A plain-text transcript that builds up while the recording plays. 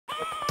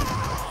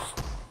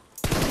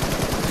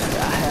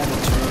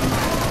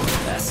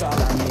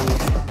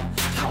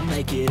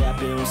make it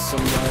happen with some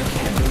work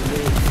and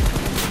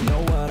belief.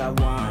 Know what I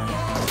want,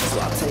 so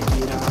I'll take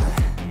it on.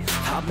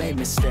 I've made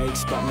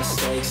mistakes, but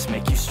mistakes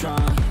make you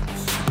strong.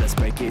 Let's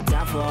break it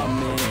down for a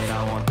minute.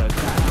 I want the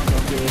crown, go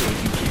get it.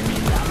 You hear me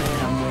loud,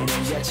 man, I'm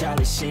winning. Yeah,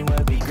 Charlie Sheen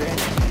will be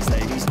grinning. These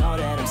ladies know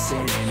that I'm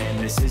sinning, and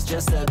this is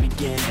just the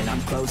beginning.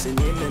 I'm closing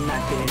in the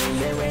night inning.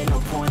 There ain't no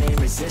point in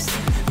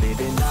resisting.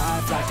 Living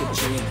life like a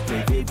dream,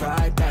 live it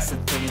right, that's the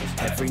thing.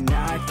 Every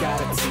night, got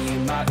a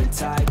team, I've been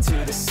tied to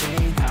the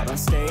scene. Out on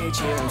stage,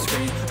 here I'm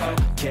screaming,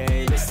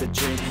 okay, it's a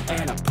dream.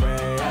 And I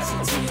pray as a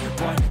team,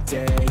 one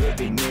day it'll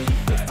be me.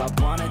 If I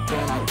want it,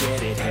 then I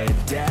get it. Head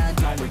down,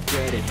 don't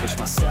regret it. Push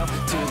myself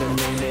to the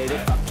limit.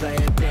 If I play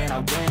it, then I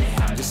win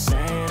it. I'm just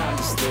saying, I'm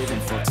just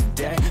living for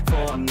today.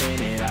 For a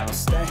minute, I don't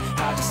stay,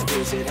 I just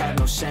visit. Have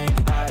no shame,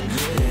 I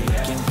admit it.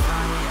 Looking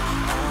right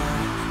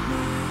at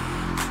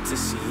me to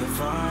see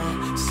if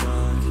I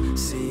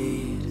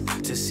succeed,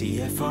 to see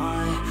if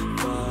I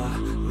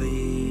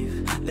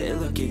believe. They're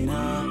looking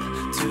up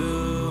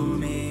to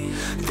me.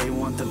 They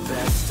want the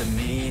best of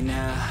me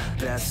now,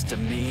 best of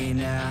me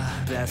now,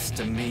 best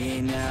of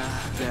me now,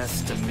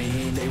 best of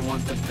me. They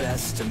want the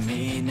best of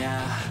me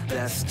now,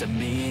 best of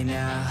me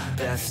now,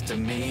 best of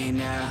me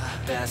now,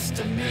 best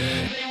of me.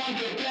 They want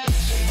the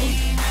best of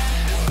me now.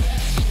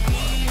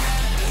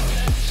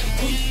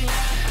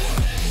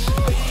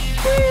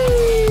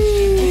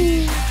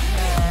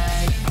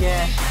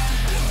 Yeah.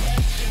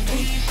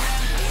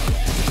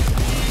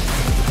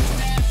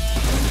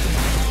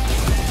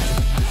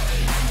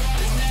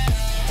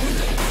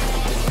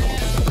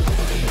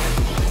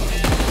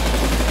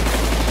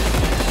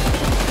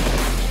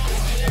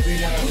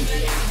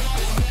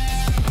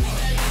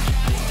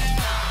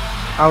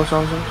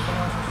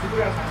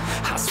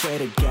 I swear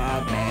to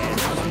God, man,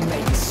 I'ma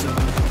make it soon.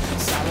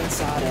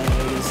 Silence all the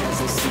haters as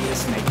they see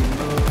us making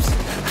moves.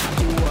 I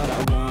do what I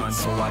want,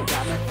 so I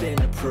got nothing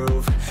to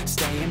prove.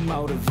 Staying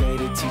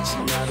motivated,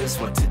 teaching others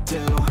what to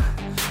do.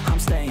 I'm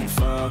staying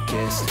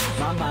focused,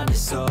 my mind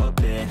is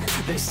open.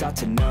 They start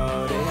to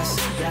notice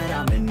that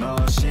I'm in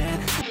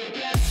motion.